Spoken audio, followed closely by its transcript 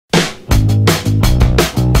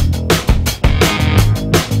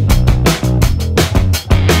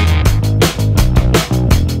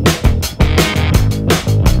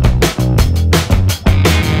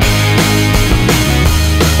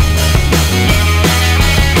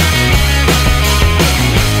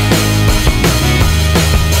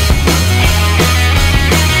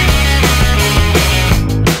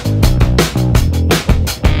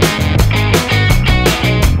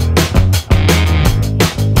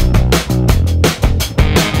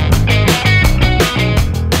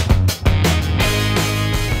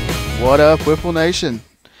What up, Wiffle Nation?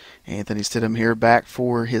 Anthony Stidham here, back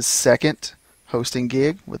for his second hosting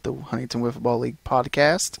gig with the Huntington Wiffle League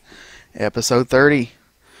podcast, episode 30.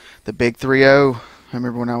 The big 3-0. I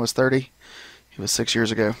remember when I was 30. It was 6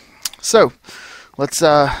 years ago. So, let's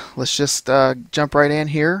just jump right in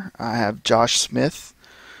here. I have Josh Smith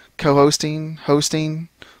co-hosting,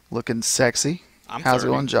 looking sexy. How's it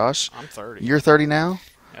going, Josh? I'm 30. You're 30 now?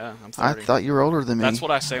 Yeah, I'm 30. I thought you were older than me. That's what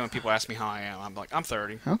I say when people ask me how I am. I'm like, I'm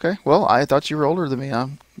 30. Okay. Well, I thought you were older than me.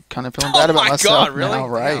 I'm kind of feeling bad about myself. God, really? Now,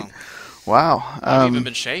 right. Damn. Wow. I've even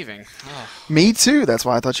been shaving. Oh. Me too. That's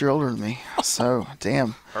why I thought you were older than me. So,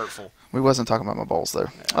 damn. Hurtful. We wasn't talking about my balls, though.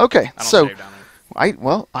 Yeah. Okay. I don't So, shave down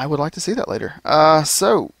there. I would like to see that later.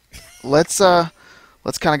 So, let's kind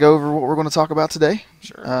of go over what we're going to talk about today.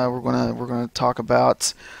 Sure. We're gonna talk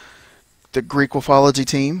about the Greek Wiffleology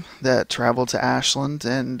team that traveled to Ashland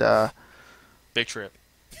and Big trip.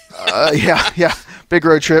 yeah, big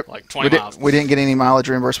road trip. Like 20 miles. We didn't get any mileage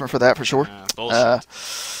reimbursement for that for sure. Bullshit.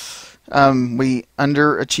 We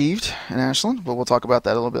underachieved in Ashland, but we'll talk about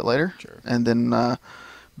that a little bit later. Sure. And then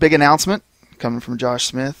big announcement coming from Josh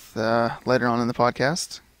Smith later on in the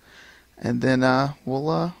podcast. And then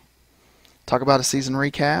we'll talk about a season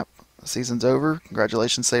recap. The season's over.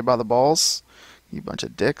 Congratulations, Saved by the Balls, you bunch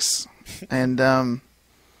of dicks. And then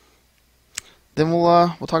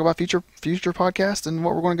we'll talk about future podcast and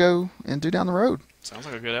what we're going to go and do down the road. Sounds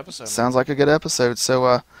like a good episode. Sounds like a good episode.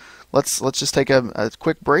 So let's just take a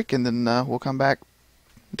quick break, and then we'll come back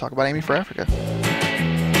and talk about Amy for Africa.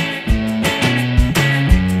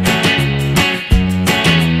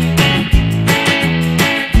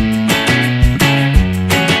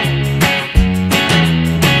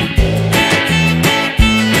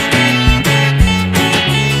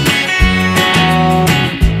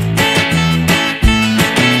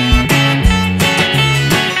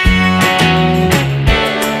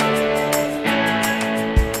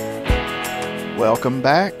 Welcome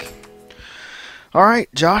back. All right,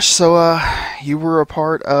 Josh. So you were a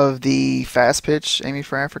part of the Fast Pitch Amy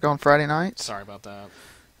for Africa on Friday night. Sorry about that.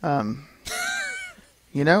 I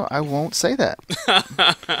won't say that.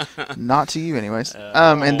 Not to you, anyways.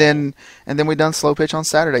 And then we done Slow Pitch on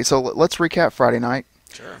Saturday. So let's recap Friday night.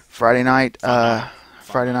 Sure. Friday night.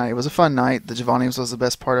 Friday night. It was a fun night. The Giovanni's was the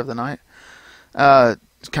best part of the night.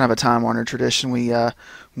 It's kind of a time-honored tradition. We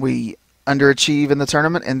underachieve in the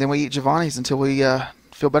tournament, and then we eat Giovanni's until we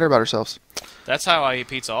feel better about ourselves. That's how I eat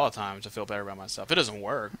pizza all the time, to feel better about myself. It doesn't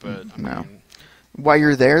work, but I mean, while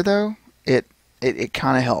you're there, though, it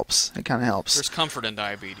kind of helps. It kind of helps. There's comfort in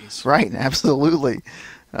diabetes. Right, absolutely.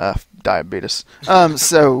 Diabetes.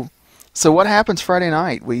 So what happens Friday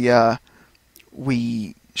night? We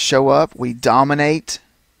show up, we dominate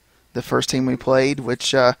the first team we played,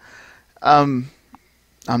 which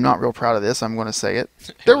I'm not real proud of this. I'm going to say it.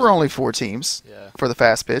 There were only 4 teams for the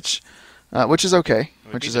Fast Pitch, which is okay.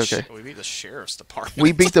 We beat the sheriff's department.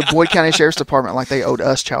 We beat the Boyd County Sheriff's Department like they owed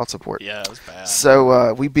us child support. Yeah, it was bad.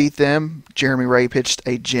 So we beat them. Jeremy Ray pitched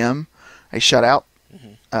a shutout.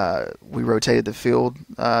 Mm-hmm. We rotated the field,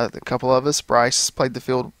 a couple of us. Bryce played the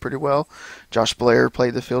field pretty well. Josh Blair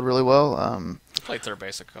played the field really well. Played third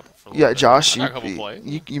base for a little bit. Josh, I got a couple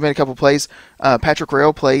plays. You made a couple plays. Patrick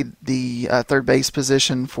Rail played the third base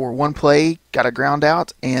position for one play, got a ground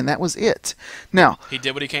out, and that was it. Now he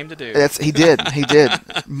did what he came to do. He did.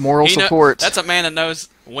 Moral support. That's a man that knows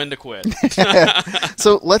when to quit.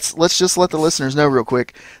 So let's just let the listeners know real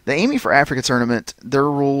quick. The Amy for Africa tournament, their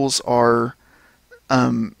rules are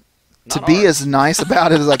to be as nice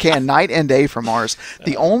about it as I can, night and day from ours.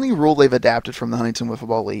 The only rule they've adapted from the Huntington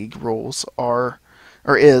Wiffle League rules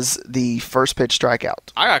is the first pitch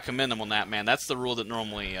strikeout. I gotta commend them on that, man. That's the rule that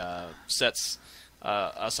normally sets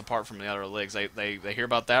us apart from the other leagues. They hear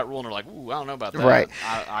about that rule and they're like, "Ooh, I don't know about that." Right.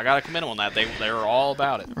 I gotta commend them on that. They were all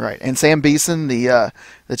about it. Right. And Sam Beeson, the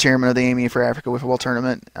chairman of the Amy for Africa Wiffle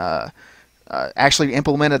tournament, actually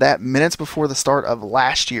implemented that minutes before the start of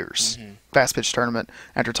last year's Fast Pitch tournament.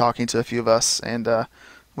 After talking to a few of us, and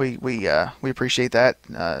we appreciate that.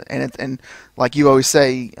 And like you always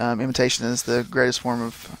say, imitation is the greatest form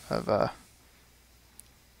of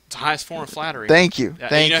it's the highest form of flattery. Thank you.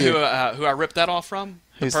 Thank you. Who I ripped that off from?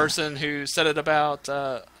 Who's the person who said it about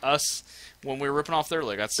us when we were ripping off their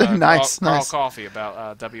league. That's nice. Carl Coffey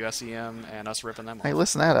about WSEM and us ripping them off. Hey,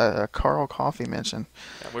 listen to that, a Carl Coffey mention.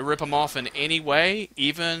 Yeah, we rip them off in any way,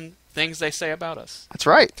 even things they say about us. That's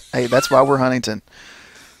right. Hey, that's why we're Huntington.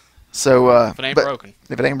 So if it ain't broken,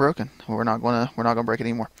 we're not gonna break it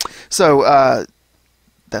anymore. So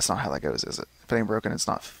that's not how that goes, is it? If it ain't broken, it's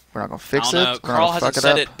not. We're not gonna fix it. Carl hasn't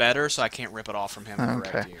said it better, so I can't rip it off from him.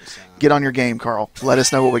 Okay. You, so. Get on your game, Carl. Let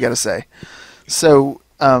us know what we got to say. So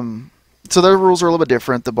So the rules are a little bit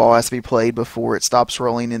different. The ball has to be played before it stops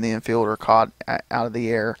rolling in the infield or caught out of the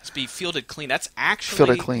air. It's be fielded clean. That's actually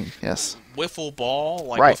fielded clean. Yes. Wiffle ball,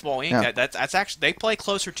 like Right. Wiffle Ball Inc. Yeah. That's actually they play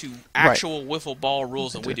closer to actual Wiffle ball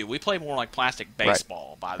rules than we do. We play more like plastic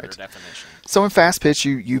baseball by their definition. So in fast pitch,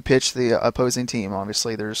 you pitch the opposing team.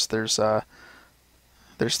 Obviously, there's 3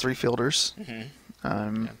 fielders.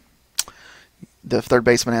 Mm-hmm. The third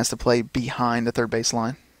baseman has to play behind the third base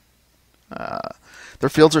line. Their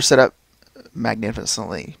fields are set up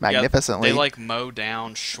magnificently. Yeah, they like mow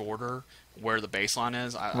down shorter where the baseline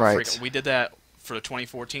is. We did that for the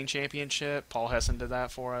 2014 championship. Paul Hessen did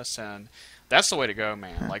that for us, and that's the way to go,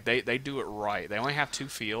 man. Like they do it right. They only have 2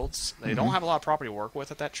 fields. They don't have a lot of property to work with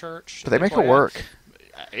at that church. But they make it work.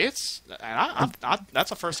 That's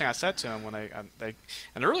the first thing I said to them when and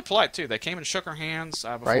they're really polite too. They came and shook our hands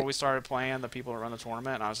before we started playing. The people that run the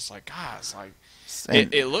tournament, and I was just like, guys, like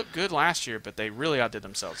it looked good last year, but they really outdid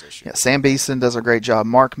themselves this year. Yeah, Sam Beeson does a great job.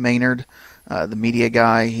 Mark Maynard, the media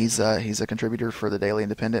guy, he's a contributor for the Daily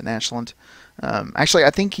Independent in Ashland. Actually, I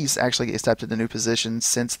think he's actually accepted a new position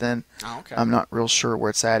since then. Oh, okay. I'm not real sure where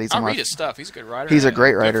it's at. I read his stuff. He's a good writer. He's a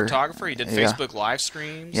great writer. Good photographer. He did Facebook live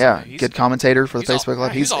streams. Yeah, good commentator for the Facebook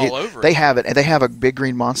Live. He's all over. They have it, and they have a big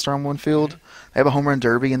green monster on one field. They have a home run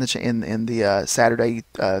derby in the Saturday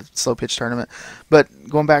slow pitch tournament. But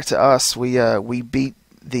going back to us, we beat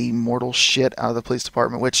the mortal shit out of the police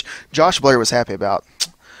department, which Josh Blair was happy about.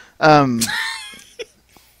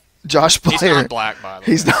 Josh Blair. He's not black, by the way.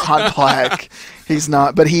 He's not black. He's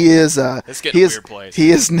not, but he is.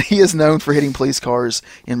 He is known for hitting police cars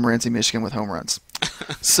in Morenci, Michigan, with home runs.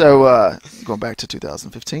 So going back to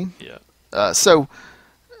 2015. Yeah.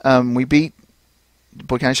 We beat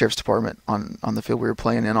Boyd County Sheriff's Department on the field we were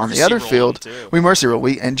playing in. On the Mercy other rolled field, too. we mercy roll.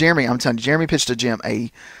 And Jeremy, I'm telling you, Jeremy pitched a gem,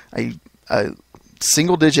 a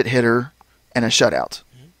single digit hitter and a shutout.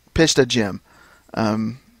 Pitched a gem.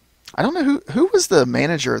 I don't know who was the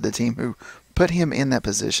manager of the team who put him in that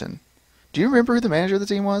position. Do you remember who the manager of the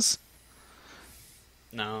team was?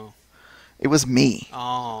 No. It was me.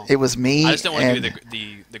 Oh. It was me. I just don't want to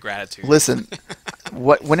do the gratitude. Listen,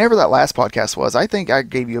 whenever that last podcast was, I think I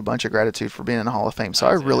gave you a bunch of gratitude for being in the Hall of Fame. So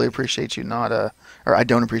I really appreciate you or I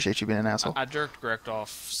don't appreciate you being an asshole. I jerked Greg off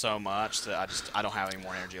so much that I don't have any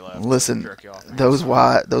more energy left. Listen, to jerk you off,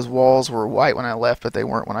 those walls were white when I left, but they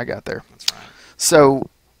weren't when I got there. That's right. So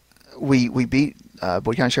we beat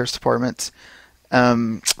Boyd County Sheriff's Department.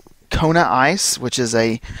 Kona Ice, which is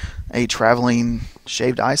a traveling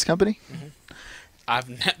shaved ice company.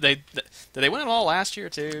 Did they win it all last year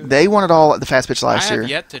too? They won it all at the fast pitch last year. I have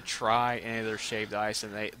yet to try any of their shaved ice,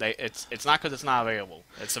 and it's not because it's not available.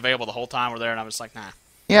 It's available the whole time we're there, and I'm just like, nah.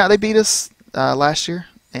 Yeah, they beat us last year,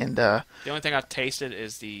 and the only thing I've tasted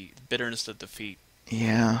is the bitterness of defeat.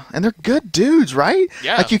 Yeah, and they're good dudes, right?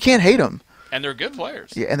 Yeah, like you can't hate them. And they're good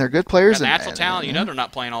players. Yeah, and they're good players. Got natural talent. You know they're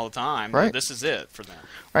not playing all the time. Right. This is it for them.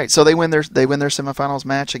 Right. So they win their semifinals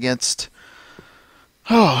match against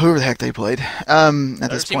whoever the heck they played. At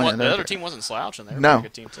this point, the other team wasn't slouching. They were no, a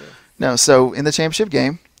good team too. No. So in the championship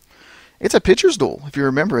game, it's a pitcher's duel. If you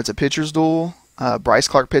remember, it's a pitcher's duel. Bryce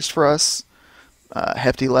Clark pitched for us.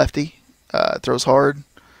 Hefty lefty, throws hard,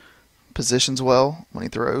 positions well when he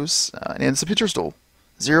throws, and it's a pitcher's duel.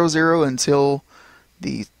 0-0 until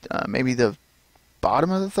the maybe the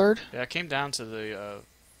bottom of the third. Yeah, it came down to the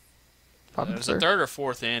bottom it was the third or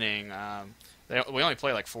fourth inning. We only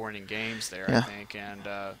play like 4-inning games there, I think, and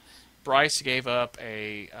Bryce gave up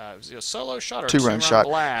a solo shot or two-run shot.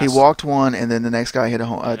 blast. He walked one, and then the next guy hit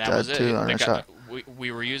a two-run shot.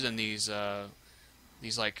 We were using these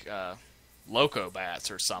like loco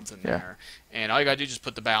bats or something there, and all you gotta do is just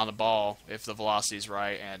put the bat on the ball if the velocity's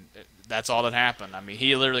right, and that's all that happened. I mean,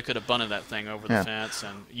 he literally could have bunted that thing over the fence,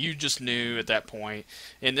 and you just knew at that point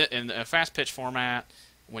in a fast pitch format,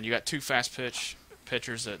 when you got 2 fast pitch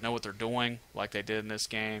pitchers that know what they're doing, like they did in this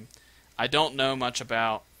game. I don't know much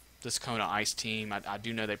about this Kona Ice team. I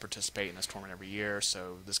do know they participate in this tournament every year,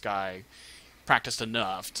 so this guy practiced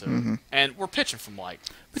enough to, and we're pitching from like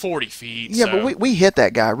 40 feet. Yeah, but we hit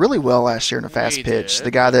that guy really well last year in a fast pitch. Did.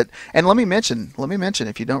 The guy that, and let me mention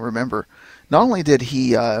if you don't remember, not only did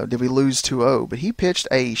we lose 2-0, but he pitched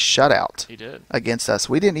a shutout. He did against us.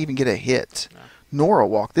 We didn't even get a hit, nor a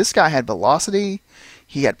walk. This guy had velocity,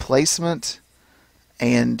 he had placement,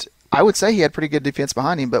 and I would say he had pretty good defense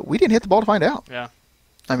behind him. But we didn't hit the ball to find out. Yeah,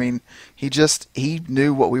 I mean, he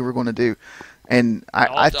knew what we were going to do. And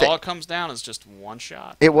all it comes down is just one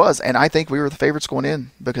shot. It was, and I think we were the favorites going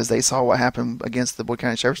in because they saw what happened against the Boyd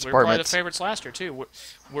County Sheriff's Department. We were probably the favorites last year too.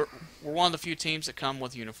 We're one of the few teams that come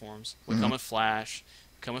with uniforms. We come with flash,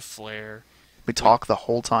 come with flair. We talk the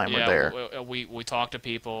whole time we're yeah, there. we talk to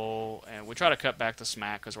people, and we try to cut back the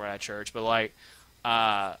smack because we're at church. But like,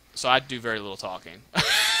 so I do very little talking.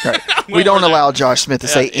 Right. We don't there. allow Josh Smith to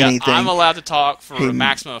say anything. I'm allowed to talk for a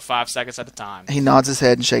maximum of 5 seconds at a time. He nods his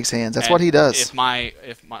head and shakes hands. That's And what he does. If my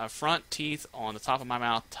front teeth on the top of my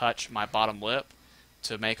mouth touch my bottom lip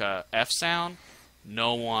to make a F sound,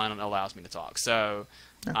 no one allows me to talk. So,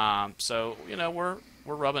 so you know, we're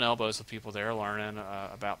rubbing elbows with people there, learning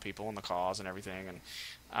about people and the cause and everything,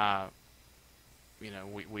 and you know,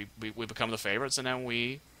 we become the favorites, and then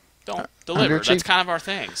we don't deliver. That's kind of our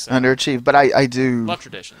thing. So. Underachieved. But I do love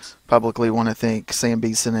traditions. Publicly want to thank Sam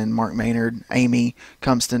Beeson and Mark Maynard, Amy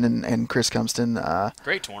Cumston, and Chris Cumston.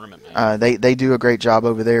 Great tournament, man. They do a great job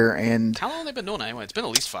over there. And how long have they been doing it anyway? It's been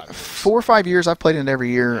at least 5 years. 4 or 5 years. I've played in it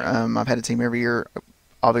every year. I've had a team every year.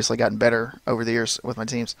 Obviously gotten better over the years with my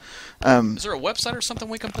teams. Is there a website or something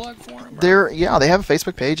we can plug for them? They have a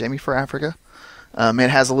Facebook page, Amy for Africa. It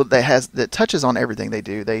has that touches on everything they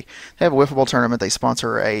do. They have a wiffle ball tournament. They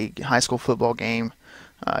sponsor a high school football game.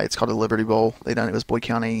 It's called the Liberty Bowl. It was Boyd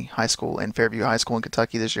County High School and Fairview High School in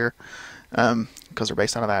Kentucky this year, because they're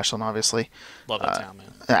based out of Ashland, obviously. Love that town, man.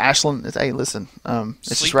 Ashland. Listen,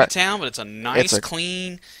 it's sleepy town, but it's a nice,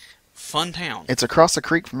 clean, fun town. It's across the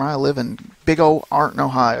creek from where I live in big old Arnton,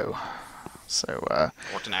 Ohio. So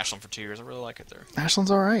worked in Ashland for 2 years. I really like it there.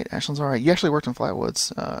 Ashland's all right. You actually worked in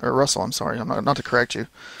Flatwoods, or Russell. I'm sorry. I'm not to correct you,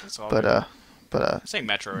 but same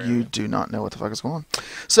metro area. You do not know what the fuck is going on.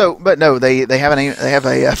 So, but no, they have a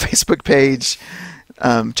Facebook page.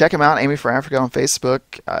 Check them out, Amy for Africa on Facebook.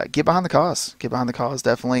 Get behind the cause. Get behind the cause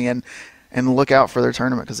definitely, and look out for their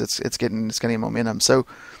tournament because it's getting momentum. So,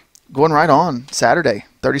 going right on Saturday,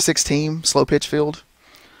 36 team slow pitch field.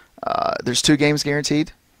 There's 2 games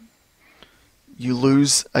guaranteed. You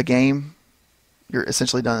lose a game, you're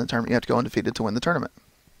essentially done in the tournament. You have to go undefeated to win the tournament.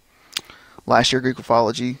 Last year, Greek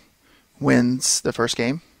Wiffleology wins the first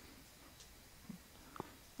game.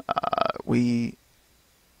 We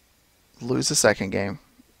lose the second game,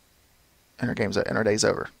 and our day's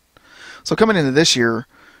over. So coming into this year,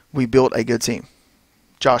 we built a good team.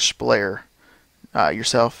 Josh Blair,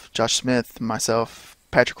 yourself, Josh Smith, myself,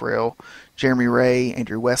 Patrick Rail, Jeremy Ray,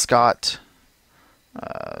 Andrew Westcott.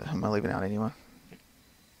 Am I leaving out anyone?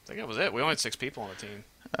 I think that was it. We only had 6 people on the team.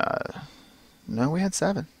 No, we had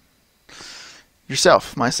 7.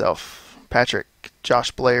 Yourself, myself, Patrick,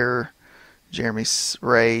 Josh Blair, Jeremy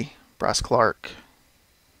Ray, Bryce Clark.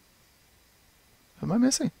 Who am I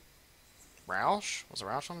missing? Roush? Was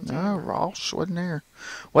Roush on the team? No, Roush wasn't there.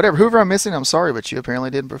 Whatever. Whoever I'm missing, I'm sorry, but you apparently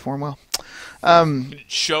didn't perform well. You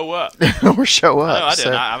didn't show up. Or show up. No, I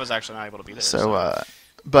didn't. I was actually not able to be there. So,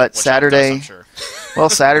 but Saturday, sure. Well,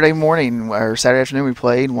 Saturday morning or Saturday afternoon we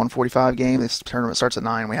played 1:45 game. This tournament starts at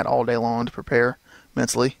 9. We had all day long to prepare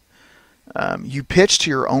mentally. You pitch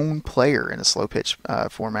to your own player in a slow pitch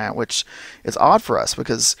format, which is odd for us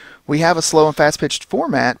because we have a slow and fast pitched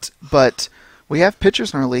format, but we have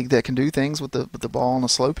pitchers in our league that can do things with the ball on a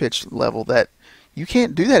slow pitch level that you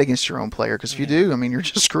can't do that against your own player because if you do, I mean, you're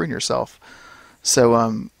just screwing yourself.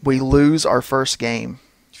 So we lose our first game.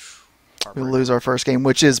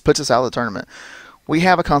 Which puts us out of the tournament. We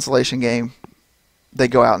have a consolation game. They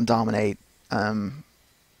go out and dominate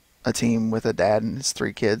a team with a dad and his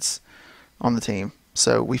 3 kids on the team.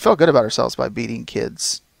 So we felt good about ourselves by beating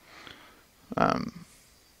kids,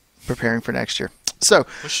 preparing for next year. So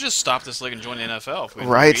we should just stop this league and join the NFL. If we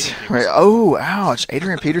right. Oh, ouch!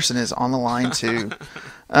 Adrian Peterson is on the line too.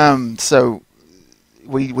 So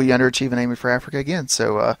we underachieve and aiming for Africa again.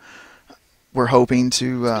 So we're hoping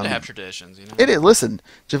to have traditions. You know? It is. Listen,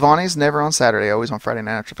 Giovanni's never on Saturday. Always on Friday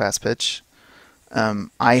night after fast pitch.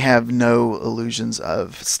 I have no illusions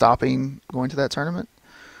of stopping going to that tournament.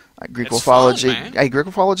 Greek Wiffleology. Hey, Greek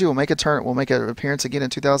Wiffleology will make a turn. Will make an appearance again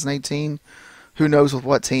in 2018. Who knows with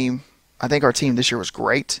what team? I think our team this year was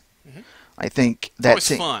great. Mm-hmm. I think that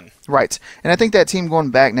team fun, right? And I think that team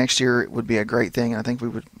going back next year would be a great thing. And I think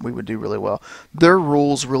we would do really well. Their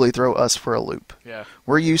rules really throw us for a loop. Yeah,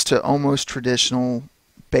 we're used to almost traditional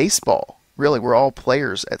baseball. Really, we're all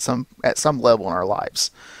players at some level in our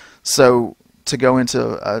lives. So to go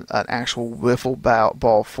into an actual wiffle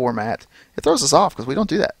ball format, it throws us off because we don't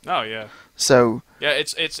do that. Oh yeah. So yeah,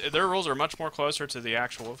 it's their rules are much more closer to the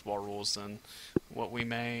actual wiffle ball rules than what we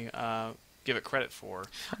may give it credit for.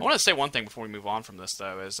 I want to say one thing before we move on from this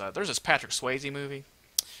though is there's this Patrick Swayze movie.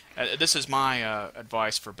 This is my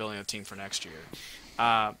advice for building a team for next year,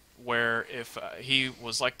 where if he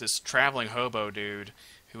was like this traveling hobo dude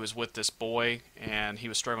who was with this boy and he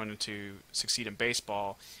was struggling to succeed in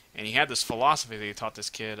baseball, and he had this philosophy that he taught this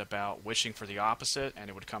kid about wishing for the opposite and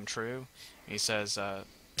it would come true. And he says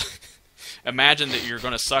imagine that you're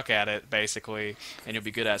going to suck at it, basically, and you'll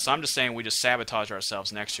be good at it. So I'm just saying we just sabotage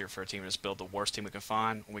ourselves next year for a team and just build the worst team we can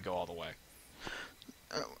find, and we go all the way.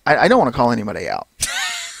 I don't want to call anybody out,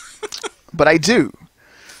 but I do.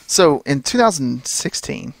 So in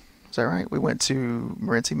 2016, is that right? We went to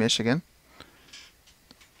Morenci, Michigan.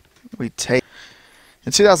 In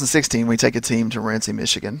 2016, we take a team to Morenci,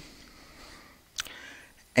 Michigan.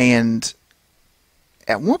 And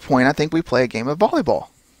at one point, I think we play a game of volleyball.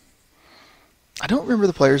 I don't remember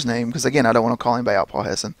the player's name because, again, I don't want to call anybody out, Paul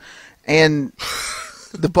Hessen. And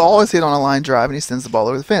the ball is hit on a line drive, and he sends the ball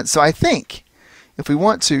over the fence. So I think if we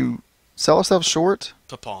want to sell ourselves short,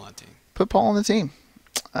 put Paul on the team. Put Paul on the team.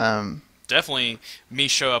 Definitely me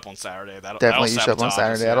show up on Saturday. Definitely you show up on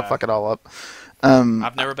Saturday. That'll fuck it all up.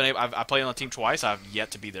 I've never been able. I played on the team twice. I've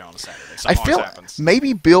yet to be there on a Saturday. I feel happens.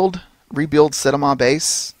 Maybe rebuild Stidham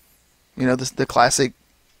base. You know, the classic,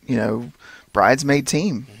 bridesmaid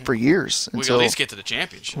team for years. We can at least get to the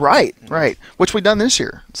championship. Right, right. Which we've done this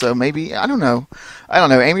year. So maybe, I don't know.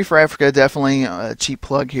 Amy for Africa, definitely a cheap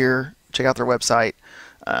plug here. Check out their website.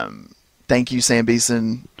 Thank you, Sam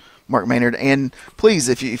Beeson, Mark Maynard. And please,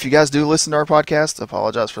 if you guys do listen to our podcast,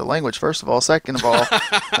 apologize for the language, first of all. Second of all,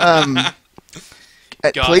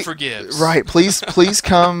 God forgives. Right. Please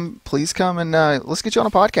come and let's get you on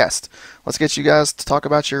a podcast. Let's get you guys to talk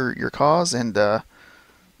about your cause and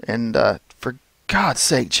for God's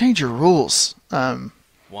sake, change your rules.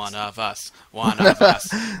 One of us.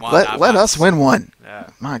 Let us win one. Yeah.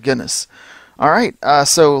 My goodness. All right.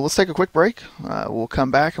 So let's take a quick break. We'll come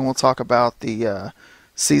back and we'll talk about the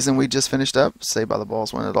season we just finished up. Saved by the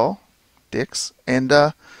Balls win it all. Dicks. And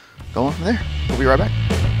go on from there. We'll be right back.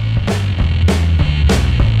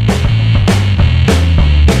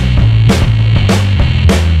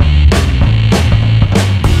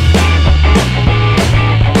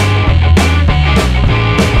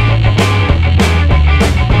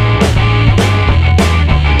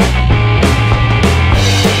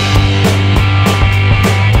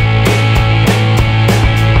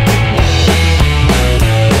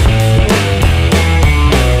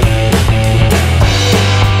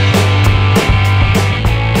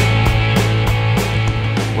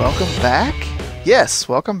 Yes,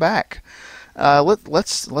 welcome back.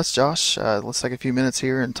 Let's Josh. Let's take a few minutes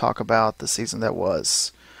here and talk about the season that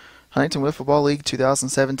was. Huntington Wiffle Ball League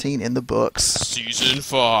 2017 in the books. Season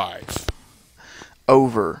 5.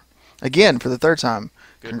 Over. Again for the third time.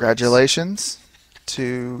 Good Congratulations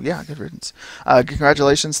to good riddance.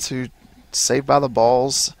 Congratulations to Saved by the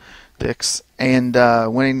Balls, Dicks, and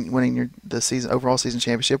winning the season overall season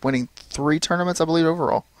championship, winning 3 tournaments I believe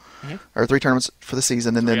overall. Mm-hmm. Or 3 tournaments for the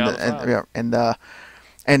season, and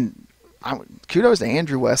kudos to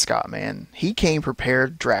Andrew Westcott, man. He came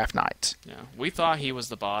prepared draft night. Yeah, we thought he was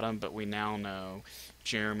the bottom, but we now know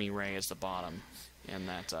Jeremy Ray is the bottom in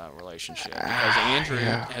that relationship because Andrew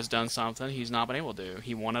has done something he's not been able to do.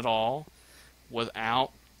 He won it all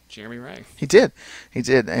without Jeremy Ray. He did,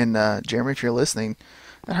 and Jeremy, if you're listening,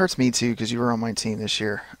 that hurts me too because you were on my team this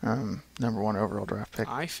year, number 1 overall draft pick.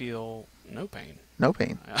 I feel no pain. No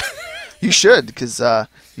pain. You should, because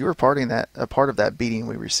you were a part of that beating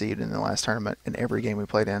we received in the last tournament in every game we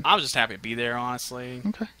played in. I was just happy to be there, honestly.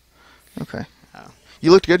 Okay.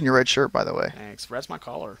 You looked good in your red shirt, by the way. Thanks. Red's my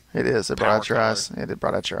color. It is. It brought out your eyes. It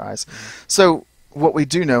brought out your eyes. Mm-hmm. So what we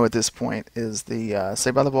do know at this point is the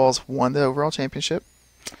Saved by the Balls won the overall championship.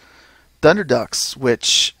 Thunder Ducks,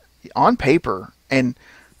 which on paper, and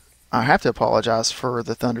I have to apologize for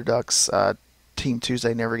the Thunder Ducks Team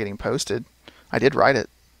Tuesday never getting posted. I did write it.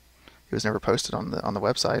 It was never posted on the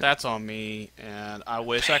website. That's on me, and I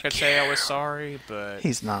wish I could say I was sorry, but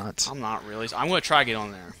he's not. I'm not really. I'm going to try to get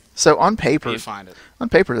on there. So on paper, find it. On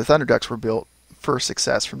paper, the Thunder Ducks were built for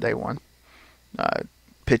success from day one.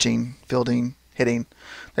 Pitching, fielding, hitting,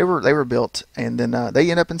 they were built, and then they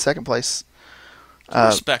end up in second place.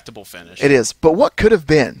 Respectable finish. It is, but what could have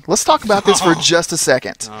been? Let's talk about this for just a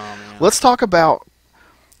second. Oh, man. Let's talk about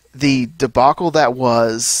the debacle that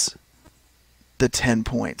was. The 10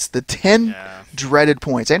 points. The 10 dreaded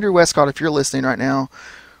points. Andrew Westcott, if you're listening right now,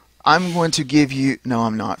 I'm going to give you... No,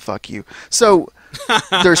 I'm not. Fuck you. So,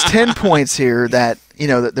 there's 10 points here that,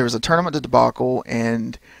 that there was a tournament debacle,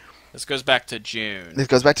 and... This goes back to June.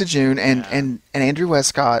 And Andrew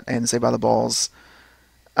Westcott and Saved by the Balls,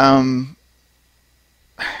 do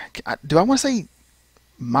I want to say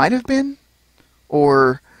might have been?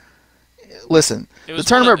 Or... Listen, the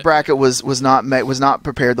tournament bracket was not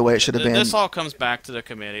prepared the way it should have been. This all comes back to the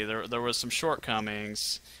committee. There was some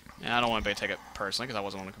shortcomings, and I don't want anybody to take it personally because I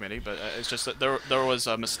wasn't on the committee, but it's just that there was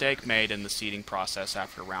a mistake made in the seeding process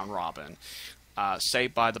after round robin.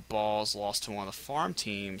 Saved by the Balls lost to one of the farm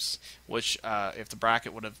teams, which if the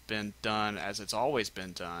bracket would have been done as it's always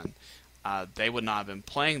been done, they would not have been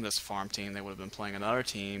playing this farm team. They would have been playing another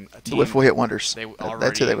team. A team The Wiffle Hit Wonders.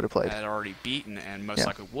 That's who they would have played. Had already beaten and most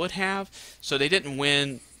likely would have. So they didn't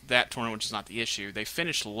win that tournament, which is not the issue. They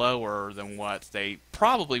finished lower than what they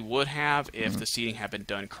probably would have if the seeding had been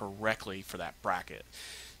done correctly for that bracket.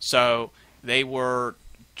 So they were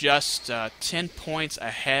just 10 points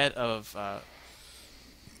ahead of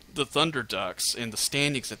the Thunder Ducks in the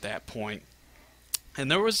standings at that point.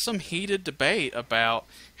 And there was some heated debate about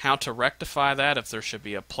how to rectify that, if there should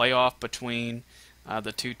be a playoff between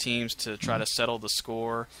the two teams to try to settle the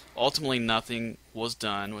score. Ultimately, nothing was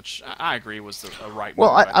done, which I agree was a right move.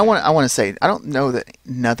 Well, I want to say, I don't know that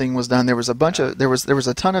nothing was done. There was a bunch of there was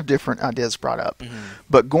a ton of different ideas brought up.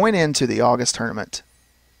 But going into the August tournament,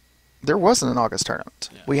 there wasn't an August tournament.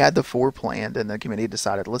 Yeah. We had the 4 planned, and the committee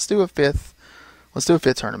decided, let's do a fifth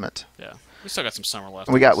tournament. Yeah. We still got some summer left.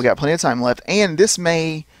 We got plenty of time left, and this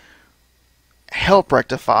may help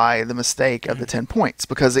rectify the mistake of the 10 points,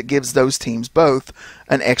 because it gives those teams both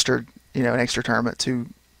an extra tournament to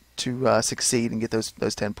succeed and get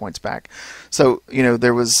those 10 points back. So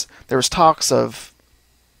there was talks of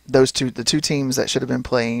the two teams that should have been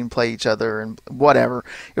play each other and whatever.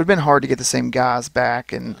 It would have been hard to get the same guys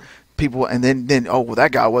back and people, and then that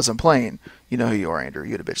guy wasn't playing. You know who you are, Andrew.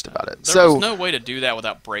 You'd have bitched about it. There was no way to do that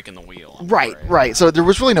without breaking the wheel. Right. So there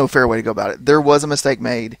was really no fair way to go about it. There was a mistake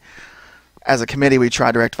made. As a committee, we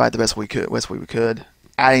tried to rectify it the best we could,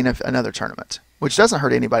 adding another tournament, which doesn't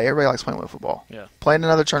hurt anybody. Everybody likes playing wiffle ball. Yeah. Playing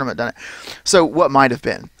another tournament, done it. So what might have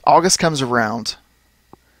been? August comes around,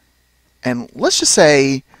 and let's just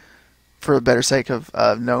say, for the better sake of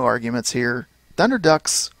no arguments here, Thunder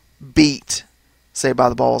Ducks beat Saved by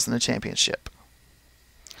the Balls in the championship.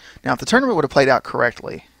 Now, if the tournament would have played out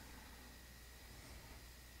correctly,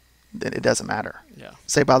 then it doesn't matter. Yeah.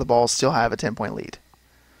 Saved by the Balls still have a 10-point lead.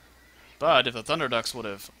 But if the Thunder Ducks would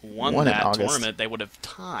have won that tournament, they would have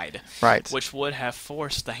tied. Right. Which would have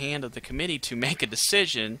forced the hand of the committee to make a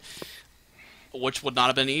decision, which would not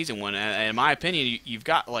have been an easy one. And in my opinion, you've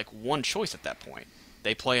got like one choice at that point.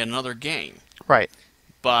 They play another game. Right.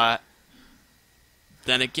 But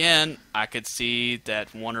then again, I could see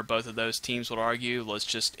that one or both of those teams would argue, let's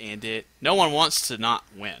just end it. No one wants to not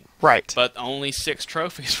win. Right. But only 6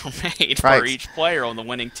 trophies were made for each player on the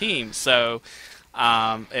winning team. So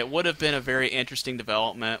it would have been a very interesting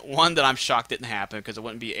development. One that I'm shocked didn't happen, because it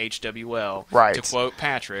wouldn't be HWL, to quote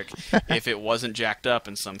Patrick, if it wasn't jacked up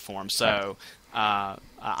in some form. So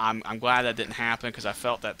I'm glad that didn't happen, because I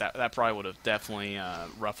felt that probably would have definitely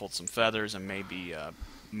ruffled some feathers and maybe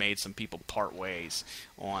made some people part ways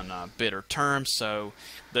on bitter terms. So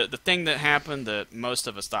the thing that happened that most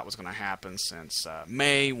of us thought was going to happen since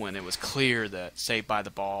May, when it was clear that Saved by the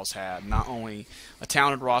Balls had not only a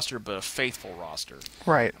talented roster but a faithful roster.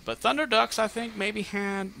 Right. But Thunder Ducks, I think, maybe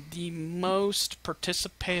had the most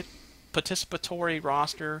participatory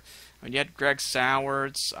roster. I mean, you had Greg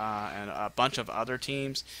Sowards and a bunch of other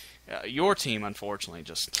teams. Your team, unfortunately,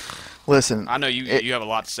 just... Listen, I know you have a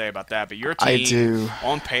lot to say about that, but your team, I do.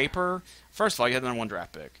 On paper, first of all, you had the #1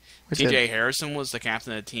 draft pick. TJ Harrison was the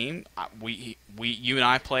captain of the team. You and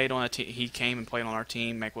I played on a team. He came and played on our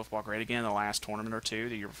team, Make Wiffle Ball Great Again, in the last tournament or two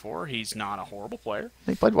the year before. He's not a horrible player.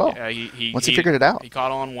 He played well. Once he figured it out. He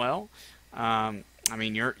caught on well. I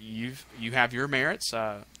mean, you have your merits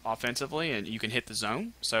offensively, and you can hit the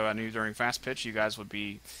zone. So I knew during fast pitch you guys would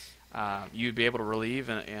be... you'd be able to relieve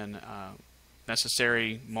in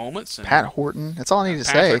necessary moments. And Pat Horton, that's all I need to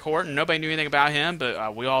say. Patrick Horton, nobody knew anything about him,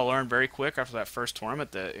 but we all learned very quick after that first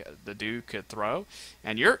tournament that the dude could throw.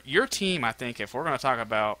 And your team, I think, if we're going to talk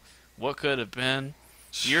about what could have been,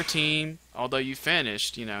 your team, although you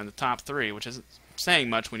finished, in the top 3, which isn't saying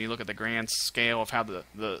much when you look at the grand scale of how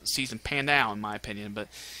the season panned out, in my opinion, but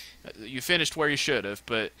you finished where you should have,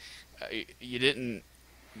 but you didn't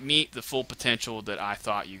meet the full potential that I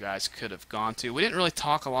thought you guys could have gone to. We didn't really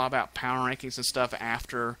talk a lot about power rankings and stuff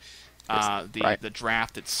after the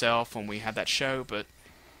draft itself when we had that show, but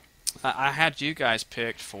I had you guys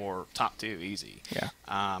picked for top 2 easy. Yeah.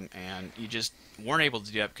 And you just weren't able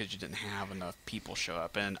to do that because you didn't have enough people show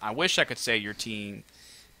up. And I wish I could say your team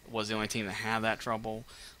was the only team that had that trouble,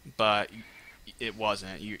 but it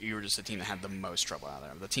wasn't. You were just the team that had the most trouble out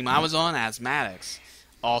there. The team I was on, Asthmatics,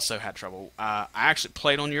 also had trouble. I actually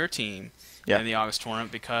played on your team in the August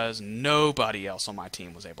tournament because nobody else on my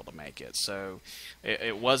team was able to make it. So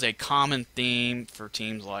it was a common theme for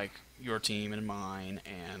teams like your team and mine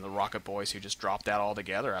and the Rocket Boys, who just dropped out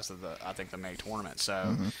altogether after the May tournament.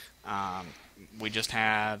 So we just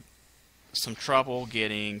had some trouble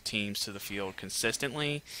getting teams to the field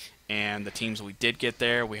consistently, and the teams we did get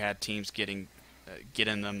there, we had teams getting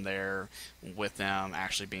them there with them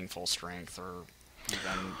actually being full strength or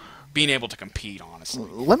even being able to compete, honestly.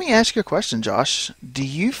 Let me ask you a question, Josh. Do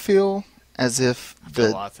you feel as if I feel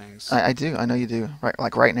a lot of things. I do. I know you do. Right,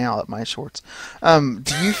 like right now at my shorts.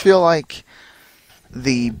 Do you feel like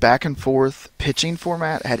the back and forth pitching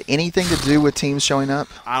format had anything to do with teams showing up?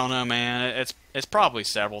 I don't know, man. It's probably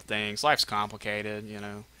several things. Life's complicated,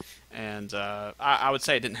 and I would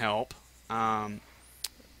say it didn't help.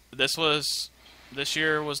 This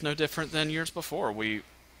year was no different than years before.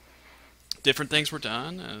 Different things were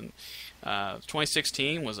done, and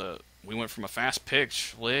 2016 we went from a fast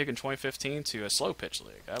pitch league in 2015 to a slow pitch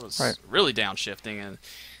league. That was really downshifting,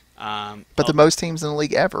 and but the most teams in the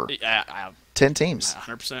league ever. 10 teams.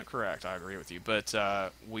 100% correct. I agree with you. But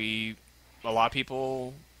a lot of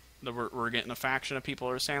people, we're getting a faction of people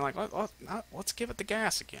who are saying like, let's give it the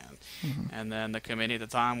gas again. Mm-hmm. And then the committee at the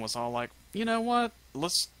time was all like, you know what?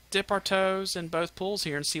 Let's dip our toes in both pools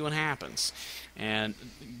here and see what happens, and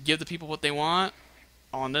give the people what they want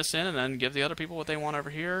on this end, and then give the other people what they want over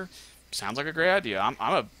here. Sounds like a great idea. I'm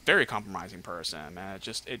a very compromising person, man.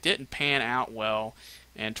 It didn't pan out well.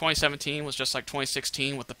 And 2017 was just like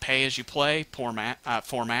 2016 with the pay-as-you-play format,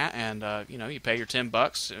 and you pay your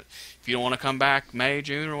 $10. If you don't want to come back May,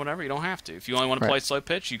 June, or whatever, you don't have to. If you only want to play slow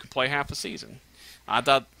pitch, you can play half a season. I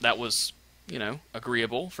thought that was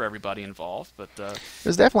agreeable for everybody involved, but it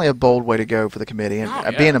was definitely a bold way to go for the committee.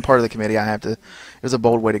 And being a part of the committee, it was a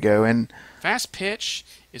bold way to go. And fast pitch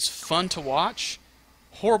is fun to watch,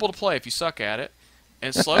 horrible to play if you suck at it,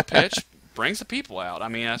 and slow pitch brings the people out. I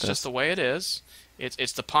mean, that's just the way it is.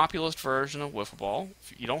 It's the populist version of wiffle ball.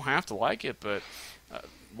 You don't have to like it, but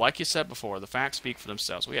like you said before, the facts speak for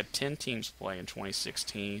themselves. We had 10 teams play in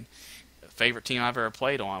 2016. The favorite team I've ever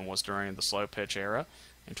played on was during the slow pitch era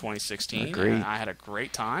in 2016. And I had a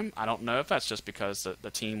great time. I don't know if that's just because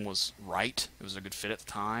the team was right. It was a good fit at the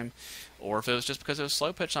time. Or if it was just because it was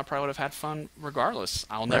slow pitch, I probably would have had fun regardless.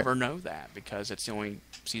 I'll never know that because it's the only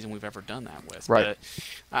season we've ever done that with. Right.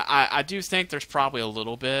 But I do think there's probably a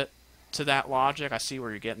little bit to that logic. I see where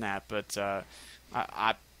you're getting at, but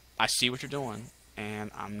I see what you're doing,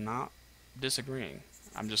 and I'm not disagreeing.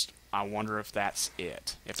 I wonder if that's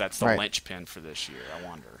it. If that's the linchpin for this year. I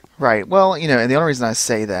wonder. Right. Well, and the only reason I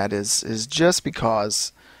say that is just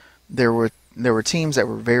because there were teams that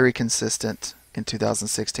were very consistent in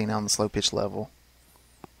 2016 on the slow pitch level,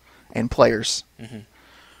 and players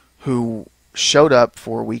who showed up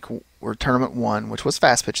for week or tournament 1, which was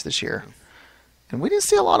fast pitch this year. And we didn't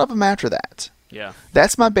see a lot of them after that. Yeah.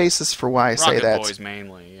 That's my basis for why I say that. Rocket boys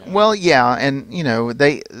mainly. Yeah. Well, yeah, and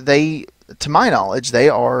they to my knowledge, they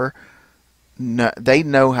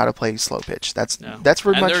know how to play slow pitch. That's pretty much.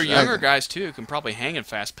 And they're younger guys too, who can probably hang in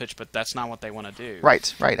fast pitch, but that's not what they want to do. Right,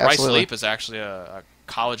 absolutely. Bryce Leap is actually a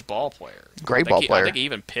college ball player. Great ball player. I think he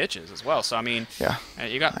even pitches as well. So I mean,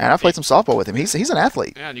 and I played some softball with him. He's an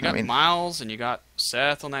athlete. Yeah, and you got Miles and you got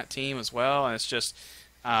Seth on that team as well, and it's just.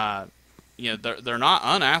 They're not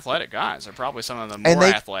unathletic guys. They're probably some of the more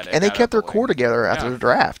athletic. And they kept their core together after the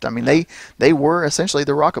draft. I mean, they were essentially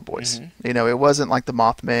the Rocket Boys. Mm-hmm. It wasn't like the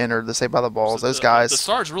Mothmen or the Saved by the Balls. Those guys. The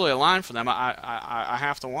stars really aligned for them. I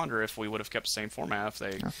have to wonder if we would have kept the same format if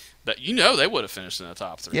they. But they would have finished in the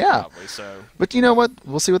top 3. Yeah. Probably. So. But you know what?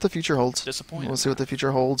 We'll see what the future holds. Disappointing. We'll see what the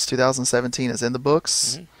future holds. 2017 is in the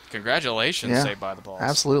books. Mm-hmm. Congratulations, Saved by the Balls.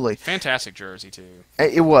 Absolutely. Fantastic jersey too.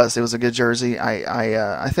 It was a good jersey.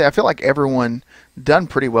 I feel like everyone done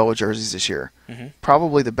pretty well with jerseys this year. Mm-hmm.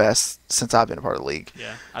 Probably the best since I've been a part of the league.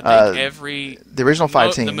 Yeah, I think the original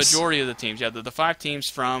 5 teams, the majority of the teams, the 5 teams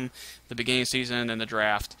from the beginning of the season and the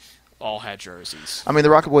draft all had jerseys. I mean, the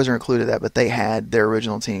Rocket Boys are included that, but they had their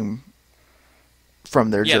original team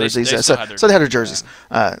from their jerseys. They had their jerseys.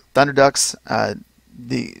 Thunder Ducks.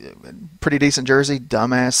 The pretty decent jersey,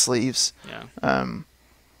 dumbass sleeves. Yeah.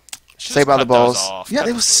 Saved by the Balls. Yeah,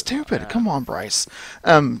 it was stupid. Yeah. Come on, Bryce.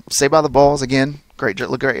 Saved by the Balls again. Great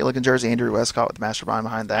looking jersey. Andrew Westcott with the mastermind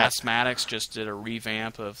behind that. Asthmatics just did a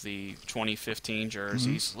revamp of the 2015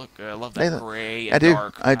 jerseys. Mm-hmm. Look good. I love that gray and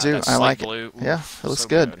dark. I do. I like blue. It. Yeah, it looks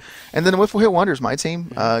good. And then the Wiffle Hit Wonders, my team.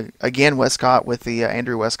 Mm-hmm. Again, Westcott with the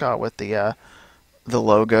Andrew Westcott with the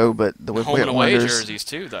logo, but the Wiffle Hit Wonders jerseys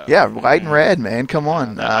too, though. Yeah, white and red, man. Come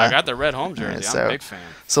on. I got the red home jersey. I'm a big fan.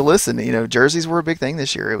 So listen, jerseys were a big thing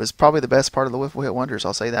this year. It was probably the best part of the Wiffle Hit Wonders.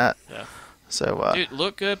 I'll say that. Yeah. So, dude,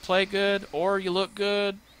 look good, play good, or you look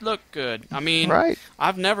good, look good. I mean,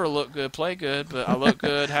 I've never looked good, play good, but I look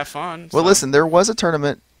good, have fun. Well, listen, there was a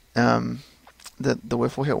tournament. The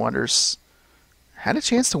Wiffle Hit Wonders had a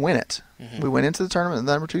chance to win it. Mm-hmm. We went into the tournament with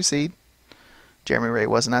the number 2 seed. Jeremy Ray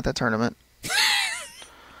wasn't at that tournament.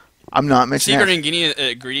 I'm not mentioning Secret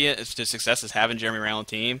that. ingredient to success is having Jeremy Ray on the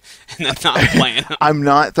team and then not playing him. I'm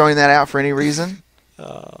not throwing that out for any reason,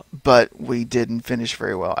 but we didn't finish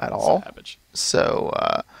very well at all. Savage.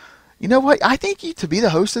 So, you know what? I think to be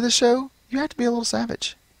the host of this show, you have to be a little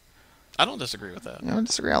savage. I don't disagree with that. I don't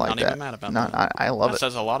disagree. I like not that. Even mad about that. I love that it.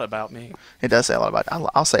 Says a lot about me. It does say a lot about it.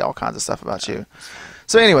 I'll say all kinds of stuff about you.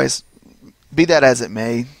 So, anyways, be that as it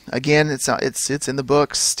may, again, it's in the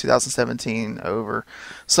books. 2017 over.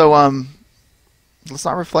 So let's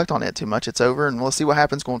not reflect on it too much. It's over, and we'll see what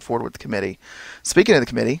happens going forward with the committee. Speaking of the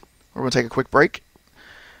committee, we're going to take a quick break,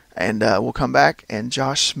 and we'll come back. And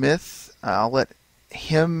Josh Smith, I'll let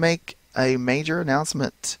him make a major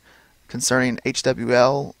announcement concerning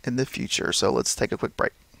HWL in the future. So let's take a quick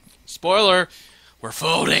break. Spoiler, we're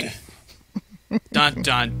voting. Dun,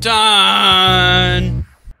 dun, dun.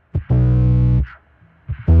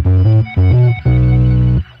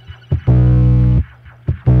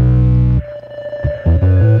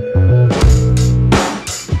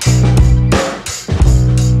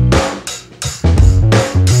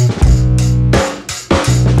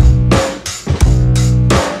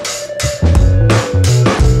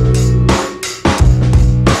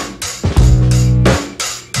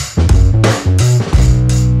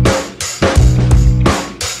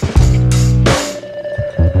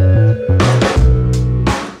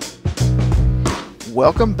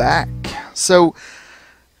 Welcome back. So,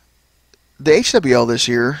 the HWL this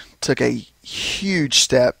year took a huge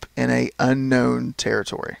step in a unknown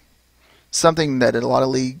territory. Something that a lot of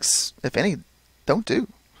leagues, if any, don't do.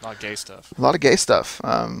 A lot of gay stuff. A lot of gay stuff.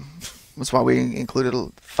 That's why we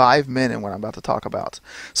included 5 men in what I'm about to talk about.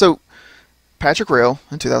 So, Patrick Rail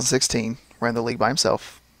in 2016 ran the league by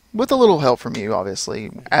himself, with a little help from you,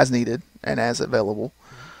 obviously, as needed and as available.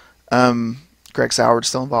 Greg Soward's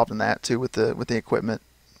still involved in that too with the equipment.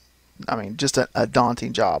 I mean, just a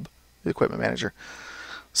daunting job, the equipment manager.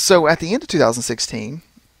 So at the end of 2016,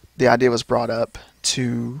 the idea was brought up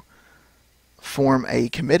to form a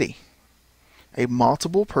committee, a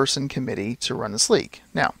multiple person committee to run this league.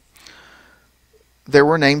 Now, there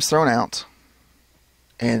were names thrown out,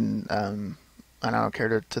 and I don't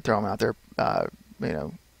care to throw them out there.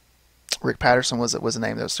 Rick Patterson was a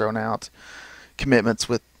name that was thrown out. Commitments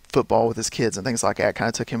with football with his kids and things like that kind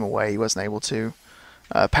of took him away. He wasn't able to.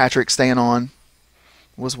 Patrick staying on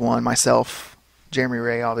was one. Myself, Jeremy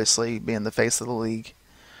Ray, obviously being the face of the league.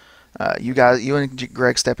 You and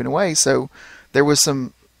Greg stepping away. So there was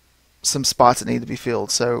some spots that needed to be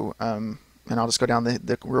filled. So and I'll just go down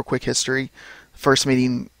the real quick history. First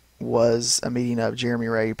meeting was a meeting of Jeremy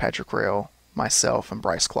Ray, Patrick Rail, myself, and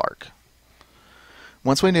Bryce Clark.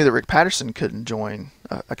 Once we knew that Rick Patterson couldn't join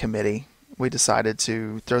a committee, we decided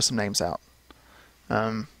to throw some names out.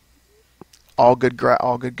 All good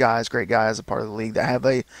guys, great guys, a part of the league that have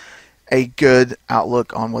a good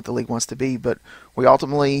outlook on what the league wants to be. But we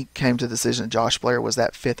ultimately came to the decision that Josh Blair was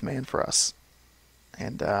that 5th man for us.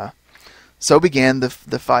 And so began the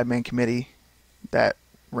 5-man committee that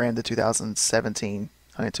ran the 2017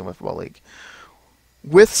 Huntington Wiffle League.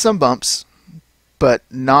 With some bumps, but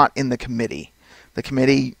not in the committee. The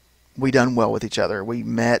committee, we done well with each other. We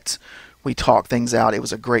met, we talked things out. It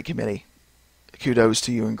was a great committee. Kudos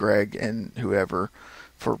to you and Greg and whoever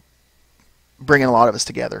for bringing a lot of us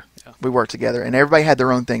together. Yeah. We worked together, and everybody had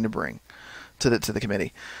their own thing to bring to the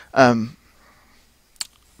committee.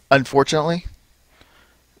 Unfortunately,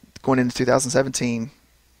 going into 2017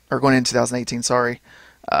 or going into 2018,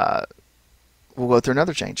 we'll go through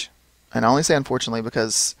another change. And I only say unfortunately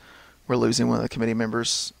because we're losing one of the committee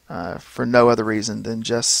members for no other reason than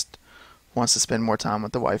just wants to spend more time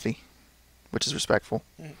with the wifey, which is respectful.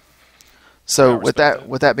 So with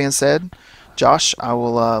that being said, Josh, I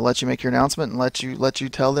will let you make your announcement and let you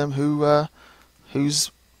tell them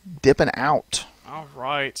who's dipping out. All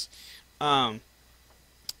right,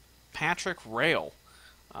 Patrick Rail,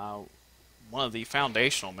 one of the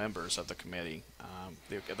foundational members of the committee.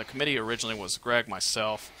 The committee originally was Greg,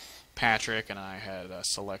 myself, Patrick, and I had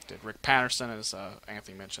selected Rick Patterson, as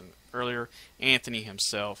Anthony mentioned earlier, Anthony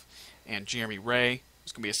himself, and Jeremy Ray. It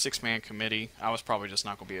was going to be a 6-man committee. I was probably just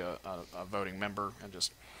not going to be a voting member and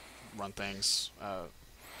just run things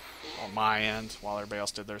on my end while everybody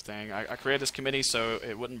else did their thing. I created this committee so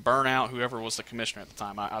it wouldn't burn out whoever was the commissioner at the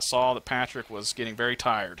time. I saw that Patrick was getting very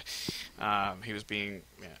tired. He was being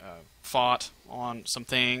fought on some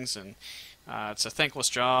things, and it's a thankless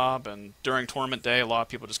job, and during tournament day, a lot of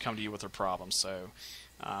people just come to you with their problems. So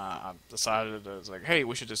I decided, I was like, hey,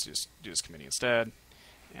 we should just do this committee instead.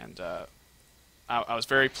 And I was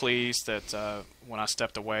very pleased that when I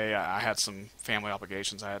stepped away, I had some family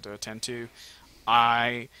obligations I had to attend to.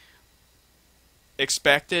 I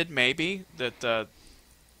expected maybe that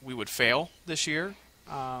we would fail this year,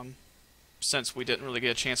 since we didn't really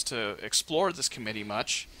get a chance to explore this committee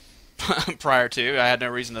much prior to. I had no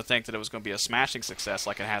reason to think that it was going to be a smashing success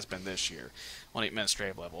like it has been this year on the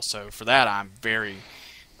administrative level. So for that, I'm very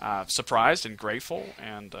surprised and grateful,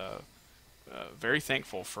 and very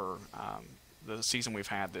thankful for the season we've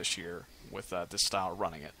had this year with this style of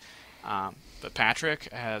running it. But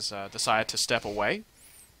Patrick has decided to step away.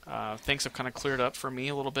 Things have kind of cleared up for me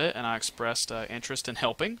a little bit, and I expressed interest in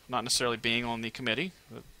helping, not necessarily being on the committee.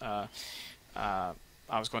 I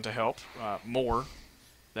was going to help more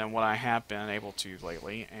than what I have been able to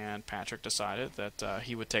lately, and Patrick decided that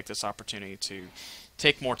he would take this opportunity to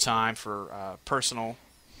take more time for personal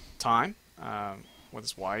time with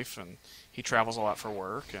his wife, and he travels a lot for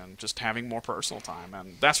work, and just having more personal time,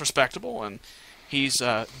 and that's respectable, and he's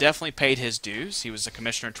definitely paid his dues. He was a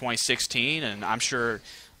commissioner in 2016, and I'm sure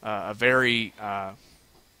a very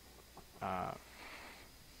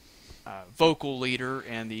vocal leader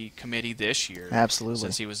in the committee this year. Absolutely.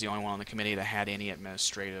 Since he was the only one on the committee that had any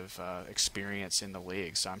administrative experience in the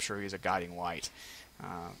league, so I'm sure he's a guiding light.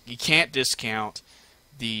 You can't discount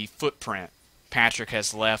the footprint Patrick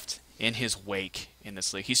has left in his wake in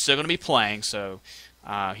this league. He's still going to be playing, so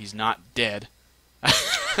he's not dead.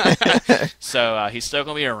 So he's still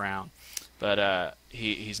going to be around, but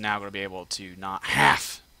he's now going to be able to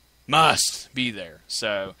must be there.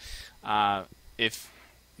 So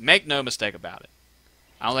make no mistake about it,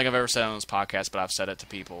 I don't think I've ever said it on this podcast, but I've said it to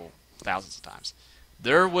people thousands of times.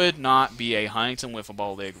 There would not be a Huntington Wiffle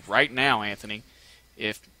Ball League right now, Anthony,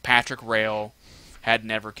 if Patrick Rail had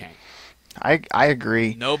never came. I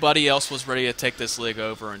agree. Nobody else was ready to take this league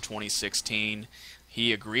over in 2016.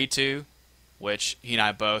 He agreed to, which he and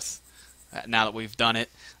I both, now that we've done it,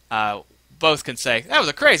 both can say, that was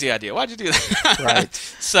a crazy idea. Why'd you do that? Right.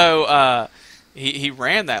 So he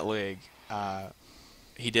ran that league.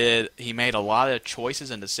 He made a lot of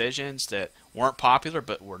choices and decisions that weren't popular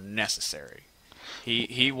but were necessary.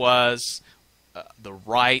 He was the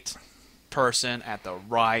right person at the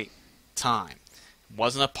right time.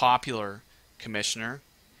 Wasn't a popular commissioner.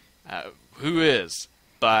 Who is?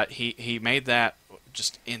 But he made that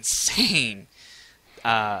just insane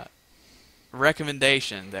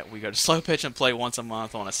recommendation that we go to slow pitch and play once a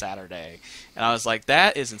month on a Saturday. And I was like,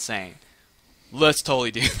 that is insane. Let's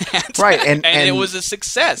totally do that. Right, and it was a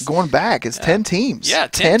success. Going back, it's 10 teams. Yeah,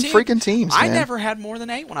 10 freaking teams. I man. never had more than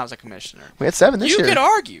 8 when I was a commissioner. We had 7 this year. You could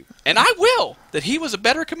argue, and I will, that he was a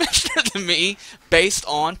better commissioner than me based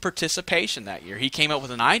on participation that year. He came up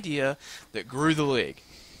with an idea that grew the league.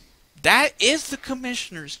 That is the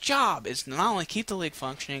commissioner's job, is to not only keep the league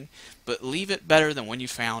functioning, but leave it better than when you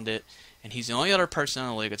found it. And he's the only other person in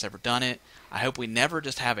the league that's ever done it. I hope we never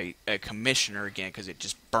just have a commissioner again, because it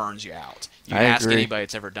just burns you out. You ask anybody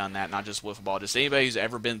that's ever done that, not just wiffle ball, just anybody who's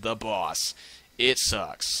ever been the boss. It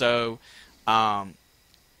sucks. So,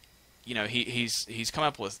 he's come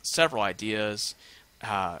up with several ideas.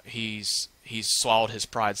 He's swallowed his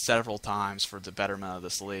pride several times for the betterment of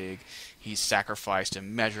this league. He's sacrificed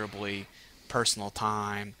immeasurably personal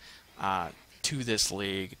time to this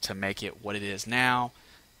league to make it what it is now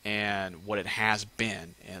and what it has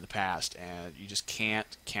been in the past, and you just can't